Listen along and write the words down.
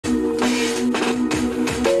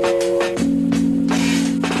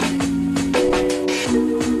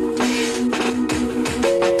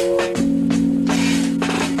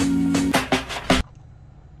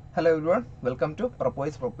everyone, welcome to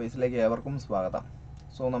Prepwise. Prepwise-ലേക്ക് ഏവർക്കും സ്വാഗതം.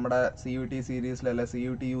 So നമ്മുടെ CUET സീരീസിലെ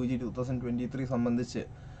CUET UG 2023 സംബന്ധിച്ച്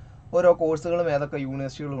ഓരോ കോഴ്സുകളും ഏതൊക്കെ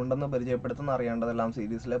യൂണിവേഴ്സിറ്റികൾ ഉണ്ടെന്ന് പരിചയപ്പെടുത്തുന്ന അറിയേണ്ടതെല്ലാം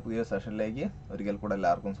സീരീസിലെ പുതിയ സെഷനിലേക്ക് ഒരിക്കൽ കൂടെ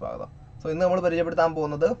എല്ലാവർക്കും സ്വാഗതം. സോ ഇന്ന് നമ്മൾ പരിചയപ്പെടുത്താൻ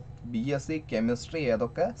പോകുന്നത് BSc കെമിസ്ട്രി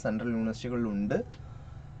ഏതൊക്കെ സെൻട്രൽ യൂണിവേഴ്സിറ്റികളിലുണ്ട്.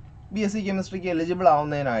 BSc കെമിസ്ട്രിക്ക് എലിജിബിൾ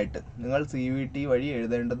ആവുന്നതിനായിട്ട് നിങ്ങൾ CUET വഴി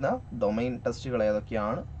എഴുതേണ്ടുന്ന ഡൊമൈൻ ടെസ്റ്റുകൾ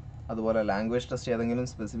ഏതൊക്കെയാണ്, അതുപോലെ ലാംഗ്വേജ് ടെസ്റ്റ് ഏതെങ്കിലും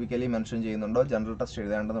സ്പെസിഫിക്കലി മെൻഷൻ ചെയ്യുന്നുണ്ടോ, ജനറൽ ടെസ്റ്റ്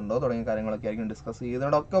എഴുതേണ്ടതുണ്ടോ തുടങ്ങിയ കാര്യങ്ങളൊക്കെ ആയിരിക്കും ഡിസ്കസ്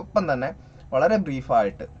ചെയ്യുന്നതോടൊക്കെ ഒപ്പം തന്നെ വളരെ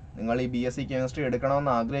ബ്രീഫായിട്ട് നിങ്ങൾ ഈ BSc കെമിസ്ട്രി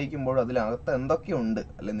എടുക്കണമെന്ന് ആഗ്രഹിക്കുമ്പോൾ അതിനകത്ത് എന്തൊക്കെയുണ്ട്,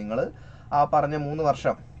 അല്ലെങ്കിൽ നിങ്ങൾ ആ പറഞ്ഞ 3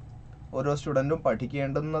 വർഷം ഓരോ സ്റ്റുഡൻറ്റും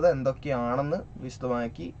പഠിക്കേണ്ടുന്നത് എന്തൊക്കെയാണെന്ന്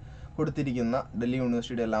വിശദമാക്കി കൊടുത്തിരിക്കുന്ന ഡൽഹി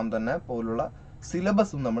യൂണിവേഴ്സിറ്റിയുടെ എല്ലാം തന്നെ പോലുള്ള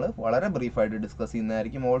സിലബസും നമ്മൾ വളരെ ബ്രീഫായിട്ട് ഡിസ്കസ്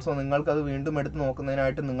ചെയ്യുന്നതായിരിക്കും. ഓൾസോ നിങ്ങൾക്കത് വീണ്ടും എടുത്ത്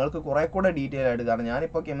നോക്കുന്നതിനായിട്ട് നിങ്ങൾക്ക് കുറേ കൂടെ ഡീറ്റെയിൽ ആയിട്ട്, കാരണം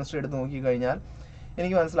ഞാനിപ്പോൾ കെമിസ്ട്രി എടുത്ത് നോക്കിക്കഴിഞ്ഞാൽ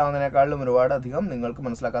എനിക്ക് മനസ്സിലാവുന്നതിനേക്കാളും ഒരുപാട് അധികം നിങ്ങൾക്ക്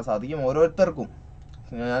മനസ്സിലാക്കാൻ സാധിക്കും. ഓരോരുത്തർക്കും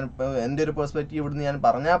ഞാൻ എൻ്റെ ഒരു പെർസ്പെക്റ്റീവ് ഇവിടുന്ന് ഞാൻ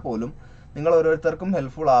പറഞ്ഞാൽ പോലും നിങ്ങൾ ഓരോരുത്തർക്കും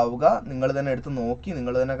ഹെൽപ്ഫുൾ ആവുക നിങ്ങൾ തന്നെ എടുത്ത് നോക്കി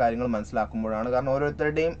നിങ്ങൾ തന്നെ കാര്യങ്ങൾ മനസ്സിലാക്കുമ്പോഴാണ്. കാരണം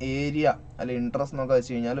ഓരോരുത്തരുടെയും ഏരിയ അല്ലെങ്കിൽ ഇൻട്രസ്റ്റ് എന്നൊക്കെ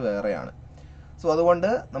വെച്ച് കഴിഞ്ഞാൽ വേറെയാണ്. സോ അതുകൊണ്ട്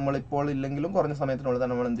നമ്മളിപ്പോൾ ഇല്ലെങ്കിലും കുറഞ്ഞ സമയത്തിനുള്ളിൽ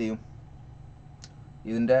തന്നെ നമ്മൾ എന്ത് ചെയ്യും,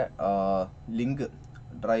 ഇതിൻ്റെ ലിങ്ക്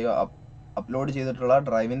അപ്ലോഡ് ചെയ്തിട്ടുള്ള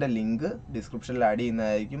ഡ്രൈവിൻ്റെ ലിങ്ക് ഡിസ്ക്രിപ്ഷനിൽ ആഡ്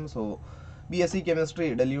ചെയ്യുന്നതായിരിക്കും. So BSc chemistry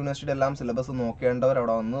Delhi university എല്ലാം സിലബസ് നോക്കേണ്ടവർ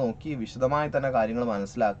അവിടെ വന്ന് നോക്കി വിശദമായി തന്നെ കാര്യങ്ങൾ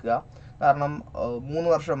മനസ്സിലാക്കുക. കാരണം 3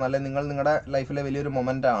 വർഷം അല്ലെങ്കിൽ നിങ്ങൾ നിങ്ങളുടെ ലൈഫിലെ വലിയൊരു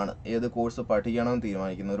മൊമെൻ്റ് ആണ് ഏത് കോഴ്സ് പഠിക്കണമെന്ന്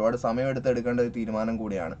തീരുമാനിക്കുന്നത്. ഒരുപാട് സമയം എടുക്കേണ്ട ഒരു തീരുമാനം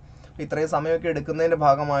കൂടിയാണ്. അപ്പോൾ ഇത്രയും സമയമൊക്കെ എടുക്കുന്നതിൻ്റെ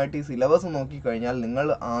ഭാഗമായിട്ട് ഈ സിലബസ് നോക്കിക്കഴിഞ്ഞാൽ നിങ്ങൾ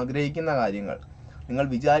ആഗ്രഹിക്കുന്ന കാര്യങ്ങൾ, നിങ്ങൾ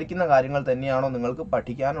വിചാരിക്കുന്ന കാര്യങ്ങൾ തന്നെയാണോ നിങ്ങൾക്ക്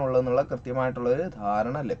പഠിക്കാനുള്ളതെന്നുള്ള കൃത്യമായിട്ടുള്ളൊരു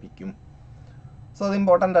ധാരണ ലഭിക്കും. സോ അത്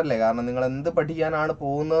ഇമ്പോർട്ടൻ്റ് അല്ലേ, കാരണം നിങ്ങൾ എന്ത് പഠിക്കാനാണ്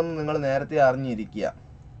പോകുന്നതെന്ന് നിങ്ങൾ നേരത്തെ അറിഞ്ഞിരിക്കുക.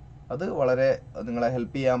 അത് വളരെ നിങ്ങളെ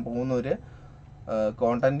ഹെൽപ്പ് ചെയ്യാൻ പോകുന്ന ഒരു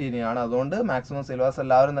കോണ്ടന്റ് ഇനിയാണ്. അതുകൊണ്ട് മാക്സിമം സിലബസ്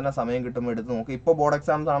എല്ലാവരും തന്നെ സമയം കിട്ടുമ്പോൾ എടുത്ത് നോക്കുക. ഇപ്പോൾ ബോർഡ്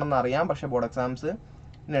എക്സാംസ് ആണെന്ന് അറിയാം, പക്ഷേ ബോർഡ്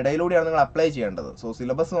എക്സാംസിനിടയിലൂടെയാണ് നിങ്ങൾ അപ്ലൈ ചെയ്യേണ്ടത്. സോ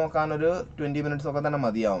സിലബസ് നോക്കാൻ ഒരു 20 മിനിറ്റ്സ് ഒക്കെ തന്നെ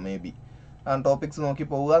മതിയാവും മേ ബി. കാരണം ടോപ്പിക്സ് നോക്കി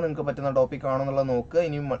പോവുക, നിങ്ങൾക്ക് പറ്റുന്ന ടോപ്പിക് ആണെന്നുള്ളത് നോക്കുക.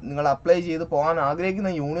 ഇനി നിങ്ങൾ അപ്ലൈ ചെയ്ത് പോകാൻ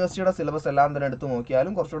ആഗ്രഹിക്കുന്ന യൂണിവേഴ്സിറ്റിയുടെ സിലബസ് എല്ലാം തന്നെ എടുത്ത്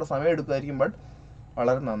നോക്കിയാലും കുറച്ചുകൂടെ സമയം എടുക്കുമായിരിക്കും, ബട്ട്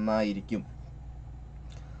വളരെ നന്നായിരിക്കും.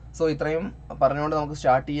 സോ ഇത്രയും പറഞ്ഞുകൊണ്ട് നമുക്ക്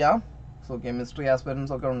സ്റ്റാർട്ട് ചെയ്യാം. സോ കെമിസ്ട്രി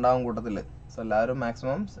ആസ്പിരൻസ് ഒക്കെ ഉണ്ടാവും കൂട്ടത്തിൽ. സോ എല്ലാവരും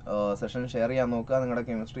മാക്സിമം സെഷൻ ഷെയർ ചെയ്യാൻ നോക്കുക. നിങ്ങളുടെ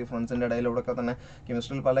കെമിസ്ട്രി ഫ്രണ്ട്സിൻ്റെ ഇടയിലൂടെ തന്നെ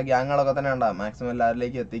കെമിസ്ട്രിയിൽ പല ഗ്യാങ്ങുകളൊക്കെ തന്നെ ഉണ്ടാകും. മാക്സിമം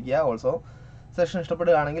എല്ലാവരിലേക്ക് എത്തിക്കുക. ഓൾസോ സെഷൻ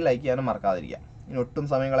ഇഷ്ടപ്പെടുകയാണെങ്കിൽ ലൈക്ക് ചെയ്യാനും മറക്കാതിരിക്കുക. ഇനി ഒട്ടും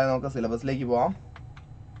സമയങ്ങളെ നമുക്ക് സിലബസിലേക്ക് പോവാം.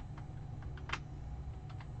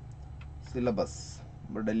 സിലബസ്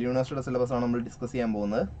ഇപ്പോൾ ഡൽഹി യൂണിവേഴ്സിറ്റിയുടെ സിലബസ് ആണ് നമ്മൾ ഡിസ്കസ് ചെയ്യാൻ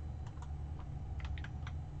പോകുന്നത്.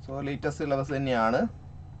 സോ ലേറ്റസ്റ്റ് സിലബസ് തന്നെയാണ്.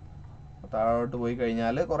 താഴോട്ട് പോയി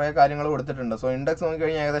കഴിഞ്ഞാൽ കുറേ കാര്യങ്ങൾ കൊടുത്തിട്ടുണ്ട്. സോ ഇൻഡെക്സ്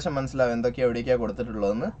നോക്കിക്കഴിഞ്ഞാൽ ഏകദേശം മനസ്സിലാവും എന്തൊക്കെയാണ് എവിടേക്കാണ്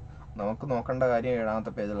കൊടുത്തിട്ടുള്ളതെന്ന്. നമുക്ക് നോക്കേണ്ട കാര്യം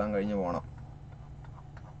 7ാമത്തെ പേജെല്ലാം കഴിഞ്ഞ് പോകണം.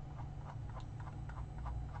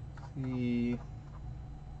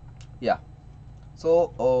 സോ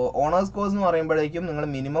ഓണേഴ്സ് കോഴ്സ് എന്ന് പറയുമ്പോഴേക്കും നിങ്ങൾ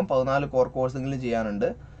മിനിമം 14 കോർ കോഴ്സെങ്കിലും ചെയ്യാനുണ്ട്.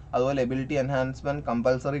 അതുപോലെ എബിലിറ്റി എൻഹാൻസ്മെൻറ്റ്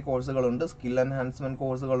കമ്പൽസറി കോഴ്സുകളുണ്ട്, സ്കിൽ എൻഹാൻസ്മെൻറ്റ്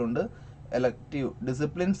കോഴ്സുകളുണ്ട്, എലക്റ്റീവ്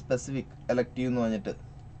ഡിസിപ്ലിൻ സ്പെസിഫിക് എലക്റ്റീവ് എന്ന് പറഞ്ഞിട്ട്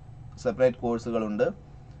സെപ്പറേറ്റ് കോഴ്സുകളുണ്ട്,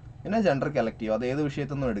 പിന്നെ ജനറിക് എലക്റ്റീവ്, അത് ഏത്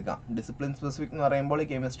വിഷയത്തിൽ നിന്നും എടുക്കാം. ഡിസിപ്ലിൻ സ്പെസിഫിക് എന്ന് പറയുമ്പോൾ ഈ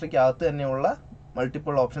കെമിസ്ട്രിക്ക് അകത്ത് തന്നെയുള്ള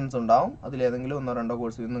മൾട്ടിപ്പിൾ ഓപ്ഷൻസ് ഉണ്ടാവും. അതിലേതെങ്കിലും 1-2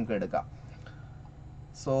 കോഴ്സിൽ നിന്ന് നിങ്ങൾക്ക് എടുക്കാം.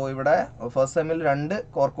 സോ ഇവിടെ ഫസ്റ്റ് സെമ്മിൽ 2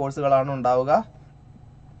 കോർ കോഴ്സുകളാണ് ഉണ്ടാവുക,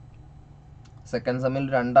 സെക്കൻഡ് സെമ്മിൽ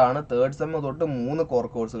 2 ആണ്, തേർഡ് സെമ്മ് തൊട്ട് 3 കോർ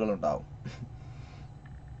കോഴ്സുകൾ ഉണ്ടാവും.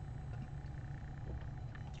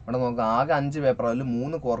 ഇവിടെ നോക്കാം, ആകെ 5 പേപ്പർ, അതിൽ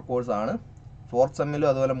 3 കോർ കോഴ്സാണ്. ഫോർത്ത് സെമ്മിലും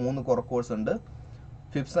അതുപോലെ 3 കോർ കോഴ്സ് ഉണ്ട്.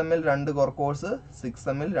 Fifth സെമ്മിൽ 2 core course, 6th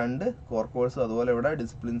സെമ്മിൽ 2 core course. അതുപോലെ ഇവിടെ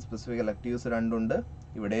ഡിസിപ്ലിൻ സ്പെസിഫിക് എലക്റ്റീവ്സ് 2 ഉണ്ട്,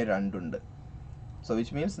 ഇവിടെ 2 ഉണ്ട്. So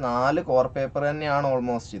which means 4 core paper തന്നെയാണ്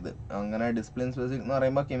ഓൾമോസ്റ്റ് ഇത്. അങ്ങനെ ഡിസിപ്ലിൻ സ്പെസിഫിക് എന്ന്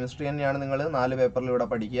പറയുമ്പോൾ കെമിസ്ട്രി തന്നെയാണ് നിങ്ങൾ 4 പേപ്പറിൽ ഇവിടെ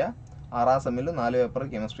പഠിക്കുക. 6ാം സെമ്മിൽ 4 പേപ്പർ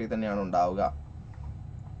കെമിസ്ട്രി തന്നെയാണ് ഉണ്ടാവുക.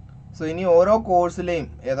 സോ ഇനി ഓരോ കോഴ്സിലെയും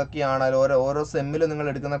ഏതൊക്കെയാണ്, ഓരോ സെമ്മിൽ നിങ്ങൾ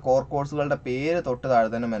എടുക്കുന്ന കോർ കോഴ്സുകളുടെ പേര് തൊട്ട് താഴെ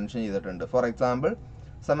തന്നെ മെൻഷൻ ചെയ്തിട്ടുണ്ട്. For example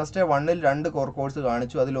semester 1-ൽ 2 core course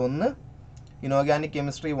കാണിച്ചു. അതിലൊന്ന് inorganic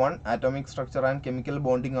chemistry 1 atomic structure and chemical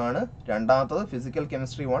bonding ആണ്. രണ്ടാമത്തത് physical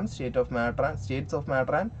chemistry 1 States of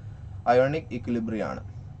matter and ionic equilibrium ആണ്.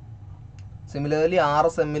 സിമിലർലി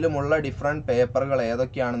 6 സെമ്മിലുമുള്ള ഡിഫറെൻറ്റ് പേപ്പറുകൾ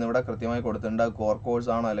ഏതൊക്കെയാണെന്ന് ഇവിടെ കൃത്യമായി കൊടുത്തിട്ടുണ്ട്. കോർ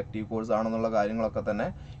കോഴ്സ് ആണോ എലക്റ്റീവ് കോഴ്സ് ആണോ എന്നുള്ള കാര്യങ്ങളൊക്കെ തന്നെ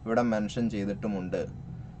ഇവിടെ മെൻഷൻ ചെയ്തിട്ടുമുണ്ട്.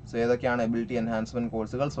 സോ ഏതൊക്കെയാണ് എബിലിറ്റി എൻഹാൻസ്മെൻറ്റ്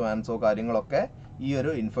കോഴ്സുകൾ, സോ കാര്യങ്ങളൊക്കെ ഈ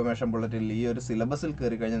ഒരു ഇൻഫർമേഷൻ ബുള്ളറ്റിൽ ഈ ഒരു സിലബസിൽ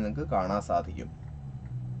കയറി കഴിഞ്ഞാൽ നിങ്ങൾക്ക് കാണാൻ സാധിക്കും.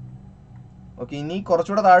 ഓക്കെ, ഇനി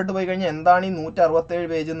കുറച്ചുകൂടെ താഴോട്ട് പോയി കഴിഞ്ഞാൽ എന്താണ് ഈ 167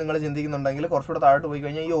 പേജ് നിങ്ങൾ ചിന്തിക്കുന്നുണ്ടെങ്കിൽ കുറച്ചുകൂടെ താഴോട്ട് പോയി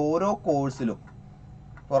കഴിഞ്ഞാൽ ഈ ഓരോ കോഴ്സിലും,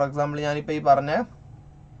 ഫോർ എക്സാമ്പിൾ ഞാനിപ്പോൾ ഈ പറഞ്ഞ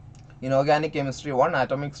inorganic chemistry 1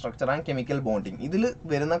 atomic structure and chemical bonding, ഇതിൽ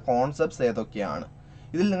വരുന്ന കോൺസെപ്റ്റ്സ് ഏതൊക്കെയാണ്,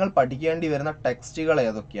 ഇതിൽ നിങ്ങൾ പഠിക്കേണ്ടി വരുന്ന ടെക്സ്റ്റുകൾ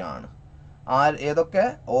ഏതൊക്കെയാണ്, ഏതൊക്കെ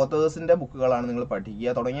ഓതേഴ്സിൻ്റെ ബുക്കുകളാണ് നിങ്ങൾ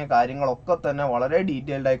പഠിക്കുക തുടങ്ങിയ കാര്യങ്ങളൊക്കെ തന്നെ വളരെ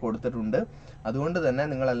ഡീറ്റെയിൽഡായി കൊടുത്തിട്ടുണ്ട്. അതുകൊണ്ട് തന്നെ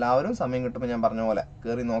നിങ്ങളെല്ലാവരും സമയം കിട്ടുമ്പോൾ ഞാൻ പറഞ്ഞ പോലെ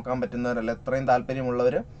കയറി നോക്കാൻ പറ്റുന്നവരല്ല, എത്രയും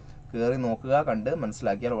താല്പര്യമുള്ളവർ കയറി നോക്കുക, കണ്ട്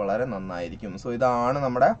മനസ്സിലാക്കിയാൽ വളരെ നന്നായിരിക്കും. സോ ഇതാണ്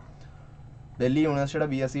നമ്മുടെ ഡൽഹി യൂണിവേഴ്സിറ്റിയുടെ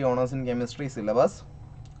BSc owners in chemistry syllabus.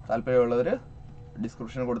 താല്പര്യമുള്ളവർ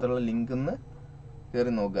ഡിസ്ക്രിപ്ഷനിൽ കൊടുത്തിട്ടുള്ള ലിങ്കിൽ നിന്ന്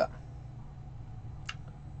കയറി നോക്കുക.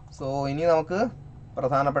 സോ ഇനി നമുക്ക്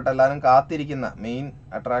പ്രധാനപ്പെട്ട എല്ലാവരും കാത്തിരിക്കുന്ന മെയിൻ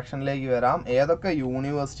അട്രാക്ഷനിലേക്ക് വരാം. ഏതൊക്കെ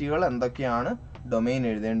യൂണിവേഴ്സിറ്റികൾ എന്തൊക്കെയാണ് ഡൊമെയിൻ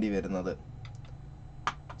എഴുതേണ്ടി വരുന്നത്.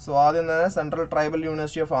 സോ ആദ്യം തന്നെ central tribal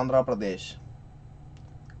university of Andhra Pradesh.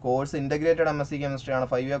 Course integrated MSc chemistry ആണ്,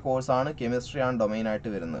 5 ഇയർ കോഴ്സാണ്, കെമിസ്ട്രി ആണ് ഡൊമെയിൻ ആയിട്ട്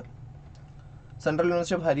വരുന്നത്. Central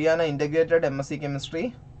university of Haryana integrated MSc chemistry,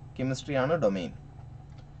 chemistry ആണ് domain.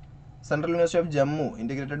 Central university of Jammu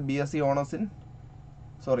integrated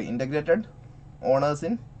integrated owners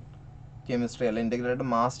in chemistry അല്ല integrated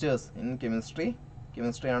masters in chemistry,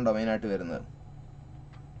 chemistry ആണ് domain ആയിട്ട് വരുന്നത്.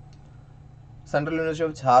 Central university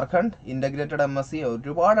of Jharkhand integrated MSc,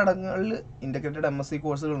 ഒരുപാട് ഇടങ്ങളിൽ ഇൻ്റഗ്രേറ്റഡ് MSc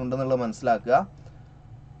കോഴ്സുകൾ ഉണ്ടെന്നുള്ളത് മനസ്സിലാക്കുക.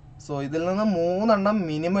 സോ ഇതിൽ നിന്ന് 3 എണ്ണം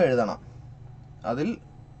മിനിമം എഴുതണം. അതിൽ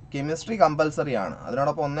കെമിസ്ട്രി കമ്പൽസറി ആണ്.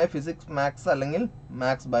 അതിനോടൊപ്പം ഒന്നേ ഫിസിക്സ് മാത്സ് അല്ലെങ്കിൽ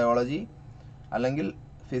മാത്സ് ബയോളജി അല്ലെങ്കിൽ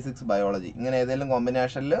ഫിസിക്സ് ബയോളജി, ഇങ്ങനെ ഏതെങ്കിലും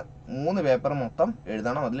കോമ്പിനേഷനിൽ 3 പേപ്പർ മൊത്തം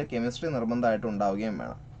എഴുതണം. അതിൽ കെമിസ്ട്രി നിർബന്ധമായിട്ട് ഉണ്ടാവുകയും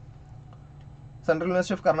വേണം. Central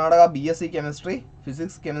university of Karnataka BSc chemistry,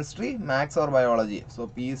 physics chemistry, maths or biology, so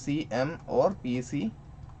PCM or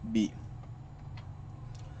PCB.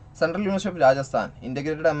 Central university of Rajasthan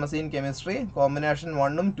integrated MSc in chemistry, combination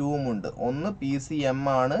 1ഉം 2ഉം ഉണ്ട്. 1 PCM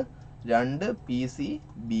ആണ്, 2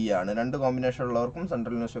 PCB ആണ്. 2 കോമ്പിനേഷൻ ഉള്ളവർക്കും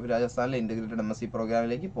സെൻട്രൽ യൂണിവേഴ്സിറ്റി ഓഫ് രാജസ്ഥാനിലെ ഇൻ്റഗ്രേറ്റഡ് MSc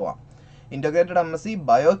പ്രോഗ്രാമിലേക്ക് പോവാം. Integrated MSc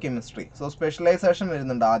bio chemistry, so specialisation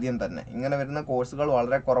വരുന്നുണ്ട് ആദ്യം തന്നെ. ഇങ്ങനെ വരുന്ന കോഴ്സുകൾ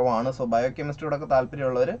വളരെ കുറവാണ്. സോ ബയോ കെമിസ്ട്രിയോടൊക്കെ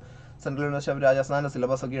താല്പര്യമുള്ളവർ സെൻട്രൽ യൂണിവേഴ്സിറ്റി ഓഫ് രാജസ്ഥാൻ്റെ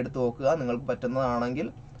സിലബസ് ഒക്കെ എടുത്ത് നോക്കുക. നിങ്ങൾക്ക് പറ്റുന്നതാണെങ്കിൽ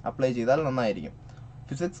അപ്ലൈ ചെയ്താൽ നന്നായിരിക്കും.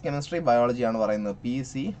 ഫിസിക്സ് കെമിസ്ട്രി ബയോളജിയാണ് പറയുന്നത്,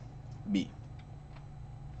 PCB.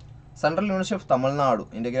 Central university of Tamil Nadu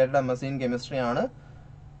integrated MSc in chemistry ആണ്,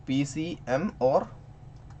 PCM ഓർ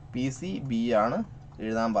PCB ആണ്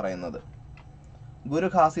എഴുതാൻ പറയുന്നത്. ഗുരു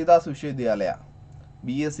Ghasidas വിശ്വവിദ്യാലയ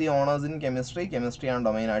BSc owners in chemistry, chemistry ആണ്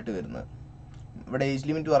ഡൊമെയിൻ ആയിട്ട് വരുന്നത്. ഇവിടെ ഏജ്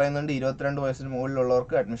ലിമിറ്റ് പറയുന്നുണ്ട്, 22 വയസ്സിന്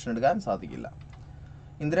മുകളിലുള്ളവർക്ക് അഡ്മിഷൻ എടുക്കാൻ സാധിക്കില്ല.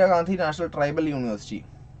 Indira Gandhi national tribal university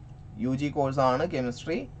UG കോഴ്സാണ്,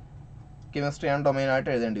 കെമിസ്ട്രി ആണ് ഡൊമെയിൻ ആയിട്ട്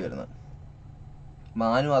എഴുതേണ്ടി വരുന്നത്.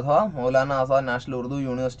 മാനു അഥവാ Maulana Azad national Urdu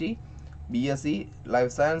university BSc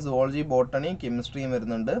life science, zoology, botany, കെമിസ്ട്രിയും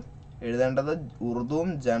വരുന്നുണ്ട്. എഴുതേണ്ടത് ഉറുദുവും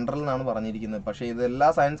ജനറൽ എന്നാണ് പറഞ്ഞിരിക്കുന്നത്. പക്ഷേ ഇതെല്ലാ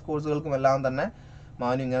സയൻസ് കോഴ്സുകൾക്കും എല്ലാം തന്നെ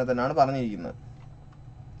മാനു ഇങ്ങനെ തന്നെയാണ് പറഞ്ഞിരിക്കുന്നത്.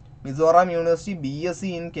 Mizoram university BSc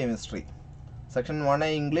in chemistry, section 1A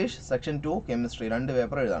English, section 2 chemistry, 2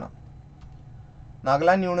 paper എഴുതണം.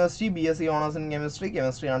 Nagaland university BSc owners in chemistry,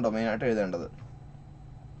 chemistry ആണ് ഡൊമെയിൻ ആയിട്ട് എഴുതേണ്ടത്.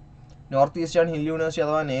 നോർത്ത് ഈസ്റ്റേൺ ഹിൽ യൂണിവേഴ്സിറ്റി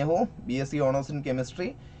അഥവാ നെഹു BSc owners in chemistry,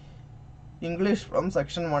 English from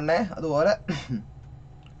section 1A. അതുപോലെ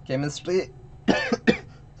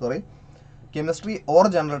കെമിസ്ട്രി ഓർ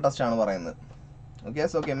ജനറൽ ടെസ്റ്റ് ആണ് പറയുന്നത്. Okay,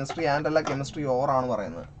 so chemistry and അല്ല, chemistry or ആണ്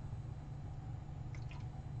പറയുന്നത്.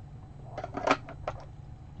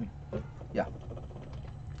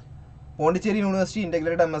 Pondicherry university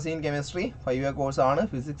integrated MSc in chemistry, 5 year കോഴ്സാണ്,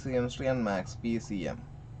 physics, chemistry and maths, PCM.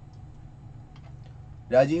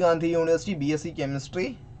 Rajeev Gandhi university BSc chemistry,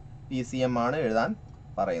 PCM ആണ് എഴുതാൻ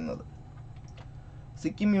പറയുന്നത്.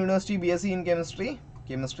 Sikkim university BSc in chemistry,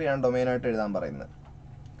 chemistry ആണ് ഡൊമെയിൻ ആയിട്ട് എഴുതാൻ പറയുന്നത്.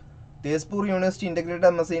 Tezpur university integrated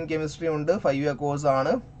MSc in chemistry ഉണ്ട്, 5 ഇയർ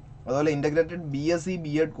കോഴ്സാണ്. അതുപോലെ ഇൻ്റഗ്രേറ്റഡ് BSc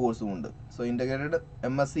B.Ed കോഴ്സും ഉണ്ട്. So integrated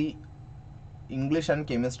MSc English and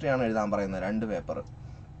chemistry ആണ് എഴുതാൻ പറയുന്നത്, 2 പേപ്പർ.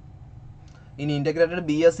 ഇനി integrated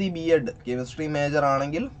BSc B.Ed chemistry major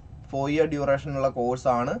ആണെങ്കിൽ 4 ഇയർ ഡ്യൂറേഷൻ ഉള്ള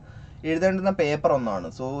കോഴ്സാണ്. എഴുതേണ്ടുന്ന പേപ്പർ ഒന്നാണ്.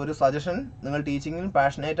 സോ ഒരു സജഷൻ, നിങ്ങൾ ടീച്ചിങ്ങിൽ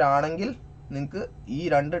പാഷനേറ്റ് ആണെങ്കിൽ നിങ്ങൾക്ക് ഈ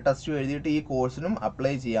 2 ടെസ്റ്റ് എഴുതിയിട്ട് ഈ കോഴ്സിനും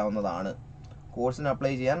അപ്ലൈ ചെയ്യാവുന്നതാണ്. കോഴ്സിന്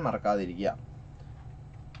അപ്ലൈ ചെയ്യാൻ മറക്കാതിരിക്കുക.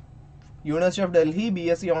 University of Delhi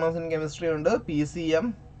BSc owners in chemistry ഉണ്ട്, PCM.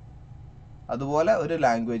 അതുപോലെ ഒരു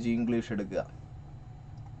ലാംഗ്വേജ് ഇംഗ്ലീഷ് എടുക്കുക.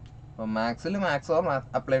 അപ്പോൾ മാത്സിൽ മാത്സ് ഓർ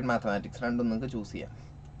അപ്ലൈഡ് മാത്തമാറ്റിക്സ് രണ്ടും നിങ്ങൾക്ക് ചൂസ് ചെയ്യാം.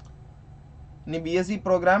 ഇനി BSc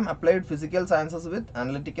programme applied physical sciences with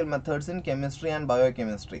analytical methods in chemistry and bio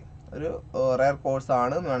chemistry, ഒരു റെയർ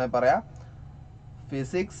കോഴ്സാണ് എന്ന് വേണമെങ്കിൽ പറയാം.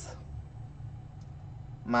 Physics,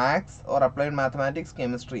 maths or applied mathematics,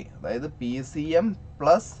 chemistry, അതായത് PCM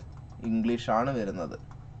പ്ലസ് ഇംഗ്ലീഷ് ആണ് വരുന്നത്.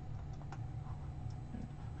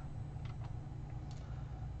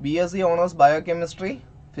 BSc owners bio chemistry,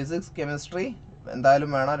 physics, chemistry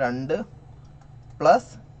എന്തായാലും വേണം, 2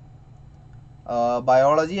 പ്ലസ്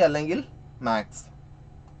ബയോളജി അല്ലെങ്കിൽ മാത്സ്,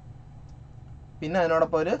 പിന്നെ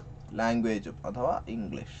അതിനോടൊപ്പം ഒരു ലാംഗ്വേജും അഥവാ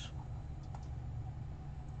ഇംഗ്ലീഷ്.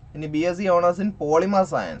 ഇനി BSc owners in polymer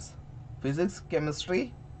science, physics, chemistry,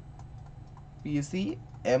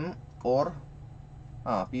 PCM or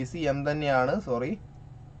PCM തന്നെയാണ്, സോറി,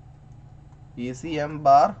 PCM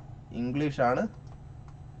ബാർ ഇംഗ്ലീഷ് ആണ്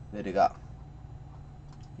വരിക.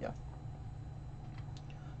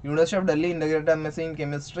 University of Delhi integrated MSc in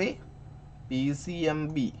chemistry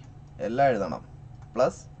PCMB എല്ലാം എഴുതണം,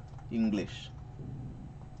 plus English.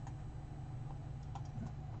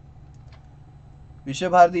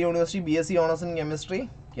 Visva Bharati university BSc owners in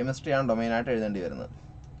chemistry ആണ് ഡൊമൈനായിട്ട് എഴുതേണ്ടി വരുന്നത്.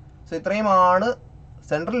 സോ ഇത്രയുമാണ്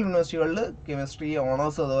സെൻട്രൽ യൂണിവേഴ്സിറ്റികളിൽ കെമിസ്ട്രി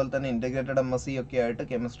ഓണേഴ്സ് അതുപോലെ തന്നെ ഇൻ്റഗ്രേറ്റഡ് MSc ഒക്കെ ആയിട്ട്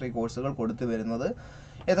കെമിസ്ട്രി കോഴ്സുകൾ കൊടുത്തു വരുന്നത്.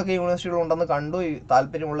 ഏതൊക്കെ യൂണിവേഴ്സിറ്റികൾ ഉണ്ടെന്ന് കണ്ടു.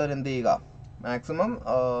 താല്പര്യമുള്ളവർ എന്ത് ചെയ്യുക, മാക്സിമം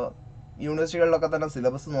യൂണിവേഴ്സിറ്റികളിലൊക്കെ തന്നെ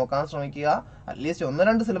സിലബസ് നോക്കാൻ ശ്രമിക്കുക. അറ്റ്ലീസ്റ്റ്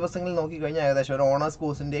 1-2 സിലബസെങ്കിലും നോക്കിക്കഴിഞ്ഞാൽ ഏകദേശം ഒരു ഓണേഴ്സ്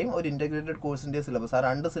കോഴ്സിൻ്റെയും ഒരു ഇൻ്റഗ്രേറ്റഡ് കോഴ്സിൻ്റെയും സിലബസ്, ആ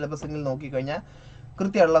 2 സിലബസെങ്കിലും നോക്കിക്കഴിഞ്ഞാൽ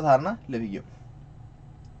കൃത്യമുള്ള ധാരണ ലഭിക്കും.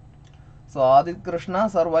 So Adith Krishna,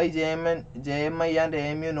 sir, Y JMI and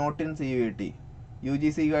AMU not in CUET?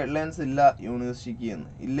 UGC guide lines ഇല്ല യൂണിവേഴ്സിറ്റിക്ക്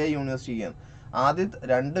എന്ന്. ആദ്യത്തെ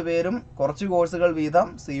 2 പേരും കുറച്ച് കോഴ്സുകൾ വീതം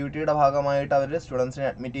CUETയുടെ ഭാഗമായിട്ട് അവർ സ്റ്റുഡൻസിനെ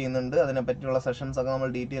അഡ്മിറ്റ് ചെയ്യുന്നുണ്ട്. അതിനെപ്പറ്റിയുള്ള സെഷൻസ് ഒക്കെ നമ്മൾ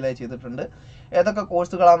ഡീറ്റെയിൽ ആയി ചെയ്തിട്ടുണ്ട്. ഏതൊക്കെ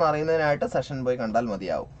കോഴ്സുകളാണെന്ന് അറിയുന്നതിനായിട്ട് സെഷൻ പോയി കണ്ടാൽ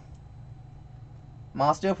മതിയാവും.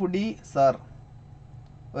 മാസ്റ്റർ ഫുഡി സർ,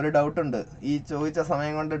 ഒരു ഡൗട്ടുണ്ട്. ഈ ചോദിച്ച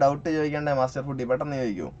സമയം കൊണ്ട് ഡൗട്ട് ചോദിക്കേണ്ടേ മാസ്റ്റർ ഫുഡി, പെട്ടെന്ന്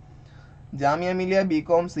ചോദിക്കൂ. ജാമിയ മിലിയ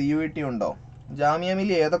BCom CUET ഉണ്ടോ? ജാമിയ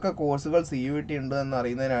മിലിയ ഏതൊക്കെ കോഴ്സുകൾ CUET ഉണ്ട് എന്ന്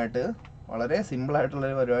അറിയുന്നതിനായിട്ട് വളരെ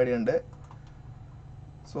സിമ്പിളായിട്ടുള്ളൊരു പരിപാടിയുണ്ട്.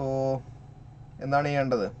 സോ എന്താണ്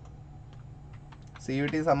ചെയ്യേണ്ടത്?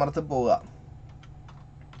 CUET സമർത്ത് പോവുക.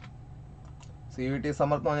 CUET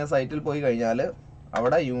സമർത്ത് പറഞ്ഞ സൈറ്റിൽ പോയി കഴിഞ്ഞാൽ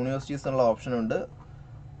അവിടെ യൂണിവേഴ്സിറ്റീസ് എന്നുള്ള ഓപ്ഷൻ ഉണ്ട്.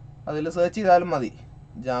 അതിൽ സെർച്ച് ചെയ്താലും മതി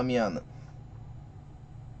ജാമിയ എന്ന്.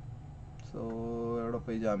 സോ എവിടെ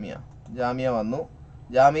പോയി? ജാമിയ വന്നു.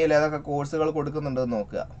 ജാമിയയിൽ ഏതൊക്കെ കോഴ്സുകൾ കൊടുക്കുന്നുണ്ടെന്ന്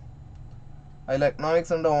നോക്കുക. അതിൽ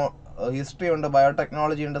എക്കണോമിക്സ് ഉണ്ട്, ഹിസ്റ്ററി ഉണ്ട്,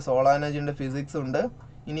 ബയോടെക്നോളജി ഉണ്ട്, സോളാർ എനർജി ഉണ്ട്, ഫിസിക്സ് ഉണ്ട്.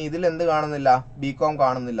 ഇനി ഇതിൽ എന്ത് കാണുന്നില്ല? BCom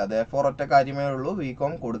കാണുന്നില്ല. therefore ഒറ്റ കാര്യമേ ഉള്ളൂ,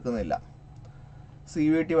 BCom കൊടുക്കുന്നില്ല.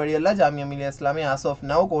 CUET വഴിയല്ല Jamia Millia Islami as of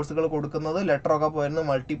now കോഴ്സുകൾ കൊടുക്കുന്നത്. ലെറ്ററൊക്കെ പോയിരുന്നു,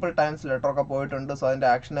 മൾട്ടിപ്പിൾ ടൈംസ് ലെറ്ററൊക്കെ പോയിട്ടുണ്ട്. സോ അതിൻ്റെ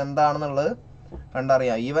ആക്ഷൻ എന്താണെന്നുള്ളത്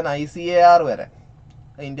കണ്ടറിയാം. ഈവൻ ICAR വരെ,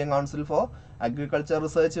 Indian council four agriculture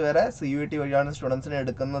research വരെ CUET വഴിയാണ് സ്റ്റുഡൻസിനെ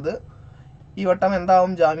എടുക്കുന്നത്. ഈ വട്ടം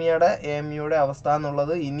എന്താവും ജാമിയയുടെ AMUയുടെ അവസ്ഥ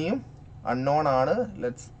എന്നുള്ളത് ഇനിയും അൺനോൺ ആണ്.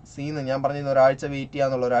 ലെറ്റ്സ് സീന്ന് ഞാൻ പറഞ്ഞിരുന്നു, ഒരാഴ്ച വെയിറ്റ്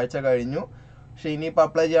ചെയ്യാന്നുള്ള. ഒരാഴ്ച കഴിഞ്ഞു. പക്ഷെ ഇനിയിപ്പോൾ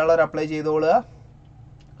അപ്ലൈ ചെയ്യാനുള്ളവർ അപ്ലൈ ചെയ്തോളുക,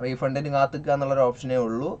 റീഫണ്ടിന് കാത്തിക്കുക എന്നുള്ളൊരു ഓപ്ഷനേ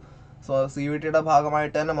ഉള്ളൂ. സോ CUETയുടെ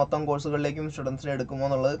ഭാഗമായിട്ട് തന്നെ മൊത്തം കോഴ്സുകളിലേക്കും സ്റ്റുഡൻസിനെ എടുക്കുമോ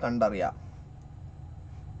എന്നുള്ളത് കണ്ടറിയാം.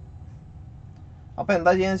 അപ്പോൾ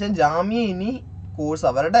എന്താ ചെയ്യുന്നത് വെച്ചാൽ ജാമിയ ഇനി കോഴ്സ്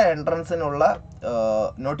അവരുടെ എൻട്രൻസിനുള്ള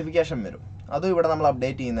നോട്ടിഫിക്കേഷൻ വരും. അതും ഇവിടെ നമ്മൾ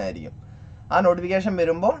അപ്ഡേറ്റ് ചെയ്യുന്നതായിരിക്കും. ആ നോട്ടിഫിക്കേഷൻ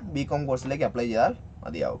വരുമ്പോൾ BCom കോഴ്സിലേക്ക് അപ്ലൈ ചെയ്താൽ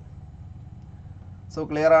മതിയാവും. സോ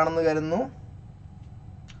ക്ലിയർ ആണെന്ന് കരുതുന്നു.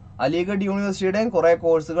 അലിഗഡ് യൂണിവേഴ്സിറ്റിയുടെയും കുറേ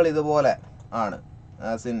കോഴ്സുകൾ ഇതുപോലെ ആണ്.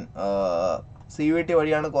 ആസ് ഇൻ CUET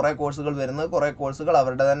വഴിയാണ് കുറേ കോഴ്സുകൾ വരുന്നത്. കുറേ കോഴ്സുകൾ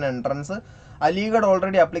അവരുടെ തന്നെ എൻട്രൻസ്. അലിഗഡ്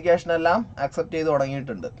ഓൾറെഡി ആപ്ലിക്കേഷൻ എല്ലാം അക്സെപ്റ്റ് ചെയ്ത്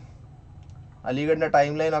തുടങ്ങിയിട്ടുണ്ട്. അലിഗഡിൻ്റെ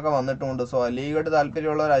ടൈം ലൈനൊക്കെ വന്നിട്ടുമുണ്ട്. സോ അലിഗഡ്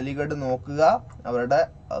താല്പര്യമുള്ളവർ അലിഗഡ് നോക്കുക. അവരുടെ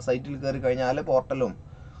സൈറ്റിൽ കയറി കഴിഞ്ഞാൽ പോർട്ടലും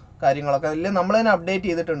കാര്യങ്ങളൊക്കെ അതിൽ നമ്മൾ തന്നെ അപ്ഡേറ്റ്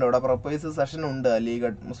ചെയ്തിട്ടുണ്ട്. ഇവിടെ പ്രൊപ്പൈസ് സെഷൻ ഉണ്ട്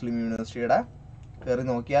അലിഗഡ് മുസ്ലിം യൂണിവേഴ്സിറ്റിയുടെ. കയറി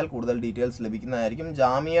നോക്കിയാൽ കൂടുതൽ ഡീറ്റെയിൽസ് ലഭിക്കുന്നതായിരിക്കും.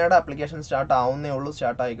 ജാമിയയുടെ ആപ്ലിക്കേഷൻ സ്റ്റാർട്ട് ആവുന്നേ ഉള്ളൂ.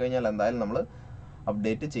 സ്റ്റാർട്ട് ആയി കഴിഞ്ഞാൽ എന്തായാലും നമ്മൾ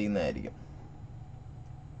അപ്ഡേറ്റ് ചെയ്യുന്നതായിരിക്കും.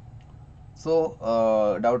 സോ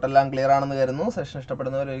ഡൗട്ടെല്ലാം ക്ലിയർ ആണെന്ന് കരുതുന്നു. സെഷൻ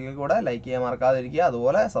ഇഷ്ടപ്പെടുന്നവരൊരിക്കൽ കൂടെ ലൈക്ക് ചെയ്യാൻ മറക്കാതിരിക്കുക.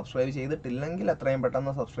 അതുപോലെ സബ്സ്ക്രൈബ് ചെയ്തിട്ടില്ലെങ്കിൽ എത്രയും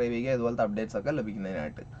പെട്ടെന്ന് സബ്സ്ക്രൈബ് ചെയ്യുക, ഇതുപോലത്തെ അപ്ഡേറ്റ്സ് ഒക്കെ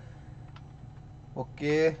ലഭിക്കുന്നതിനായിട്ട്.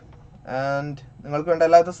 ഓക്കെ, ആൻഡ് നിങ്ങൾക്ക് വേണ്ട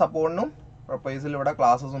എല്ലാത്ത സപ്പോർട്ടിനും പ്രൊപ്പൈസിൽ ഇവിടെ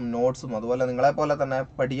ക്ലാസ്സസും നോട്ട്സും അതുപോലെ നിങ്ങളെപ്പോലെ തന്നെ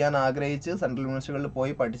പഠിക്കാൻ ആഗ്രഹിച്ച് സെൻട്രൽ യൂണിവേഴ്സിറ്റികളിൽ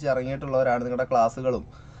പോയി പഠിച്ചിറങ്ങിയിട്ടുള്ളവരാണ്. നിങ്ങളുടെ ക്ലാസ്സുകളും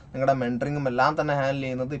നിങ്ങളുടെ മെൻറ്ററിങ്ങും എല്ലാം തന്നെ ഹാൻഡിൽ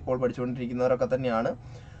ചെയ്യുന്നത് ഇപ്പോൾ പഠിച്ചുകൊണ്ടിരിക്കുന്നവരൊക്കെ തന്നെയാണ്.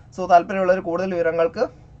 സോ താല്പര്യമുള്ളവർ കൂടുതൽ വിവരങ്ങൾക്ക്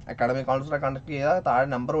അക്കാഡമിക് കൗൺസിലറെ കണ്ടക്ട് ചെയ്യുക. താഴെ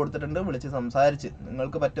നമ്പർ കൊടുത്തിട്ടുണ്ട്, വിളിച്ച് സംസാരിച്ച്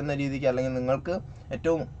നിങ്ങൾക്ക് പറ്റുന്ന രീതിക്ക് അല്ലെങ്കിൽ നിങ്ങൾക്ക്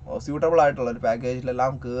ഏറ്റവും സ്യൂട്ടബിൾ ആയിട്ടുള്ള ഒരു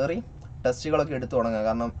പാക്കേജിലെല്ലാം കയറി ടെസ്റ്റുകളൊക്കെ എടുത്തു തുടങ്ങുക.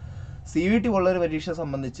 കാരണം CUET പോലുള്ളൊരു പരീക്ഷയെ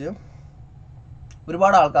സംബന്ധിച്ച്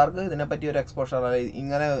ഒരുപാട് ആൾക്കാർക്ക് ഇതിനെപ്പറ്റി ഒരു എക്സ്പോഷർ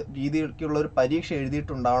ഇങ്ങനെ രീതിക്കുള്ളൊരു പരീക്ഷ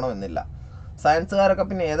എഴുതിയിട്ടുണ്ടാവണമെന്നില്ല. സയൻസുകാരൊക്കെ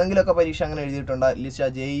പിന്നെ ഏതെങ്കിലുമൊക്കെ പരീക്ഷ അങ്ങനെ എഴുതിയിട്ടുണ്ട്. അറ്റ്ലീസ്റ്റ് ആ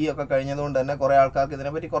JEE ഒക്കെ കഴിഞ്ഞതുകൊണ്ട് തന്നെ കുറേ ആൾക്കാർക്ക്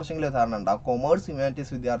ഇതിനെപ്പറ്റി കുറച്ചെങ്കിലും ധാരണ ഉണ്ടാകും. കൊമേഴ്സ്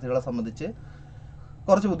ഹ്യൂമാനിറ്റീസ് വിദ്യാർത്ഥികളെ സംബന്ധിച്ച്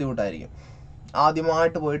കുറച്ച് ബുദ്ധിമുട്ടായിരിക്കും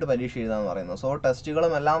ആദ്യമായിട്ട് പോയിട്ട് പരീക്ഷ എഴുതാന്ന് പറയുന്നത്. സോ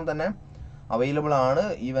ടെസ്റ്റുകളും എല്ലാം തന്നെ അവൈലബിൾ ആണ്.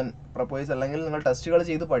 ഈവൻ പ്രപ്പോസ് അല്ലെങ്കിൽ നിങ്ങൾ ടെസ്റ്റുകൾ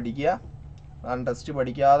ചെയ്ത് പഠിക്കുക. കാരണം ടെസ്റ്റ്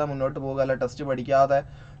പഠിക്കാതെ മുന്നോട്ട് പോകുക, അല്ല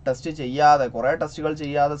ടെസ്റ്റ് ചെയ്യാതെ കുറേ ടെസ്റ്റുകൾ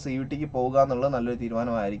ചെയ്യാതെ CUETക്ക് പോകുക എന്നുള്ളത് നല്ലൊരു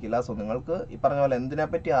തീരുമാനമായിരിക്കില്ല. സോ നിങ്ങൾക്ക് ഈ പറഞ്ഞ പോലെ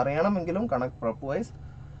എന്തിനെപ്പറ്റി അറിയണമെങ്കിലും പ്രപ്വൈസ്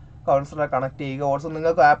കൗൺസിലറെ കണക്ട് ചെയ്യുക. ഓൾസോ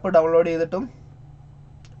നിങ്ങൾക്ക് ആപ്പ് ഡൗൺലോഡ് ചെയ്തിട്ടും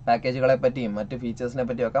പാക്കേജുകളെ പറ്റിയും മറ്റ് ഫീച്ചേഴ്സിനെ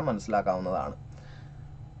പറ്റിയൊക്കെ മനസ്സിലാക്കാവുന്നതാണ്.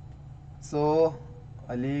 സോ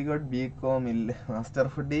അലിഗഡ് ബികോം ഇല്ല മാസ്റ്റർ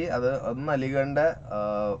ഫുഡി അതൊന്നും അലിഗഡിന്റെ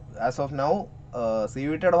ആസ് ഓഫ് നൗ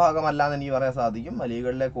CUETയുടെ ഭാഗമല്ലാന്ന് എനിക്ക് പറയാൻ സാധിക്കും.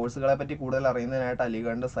 അലിഗഡിലെ കോഴ്സുകളെ പറ്റി കൂടുതൽ അറിയുന്നതിനായിട്ട്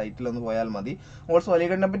അലിഗഡിന്റെ സൈറ്റിൽ ഒന്ന് പോയാൽ മതി. ഓൾസോ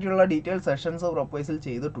അലിഗഡിനെ പറ്റിയുള്ള ഡീറ്റെയിൽ സെഷൻസ് പ്രൊപ്പോസൽ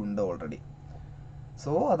ചെയ്തിട്ടുണ്ട് ഓൾറെഡി.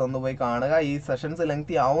 സോ അതൊന്ന് പോയി കാണുക. ഈ സെഷൻസ്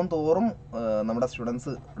ലെങ്തി ആവും തോറും നമ്മുടെ സ്റ്റുഡൻസ്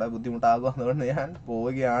ഇവിടെ ബുദ്ധിമുട്ടാകും. അതുകൊണ്ട് ഞാൻ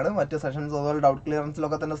പോവുകയാണ്. മറ്റ് സെഷൻസ് അതുപോലെ ഡൗട്ട്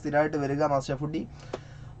ക്ലിയറൻസിലൊക്കെ തന്നെ സ്ഥിരമായിട്ട് വരിക മാസ്റ്റർ ഫുഡി.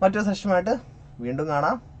 മറ്റൊരു സെഷനുമായിട്ട് വീണ്ടും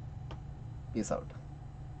കാണാം. Peace out.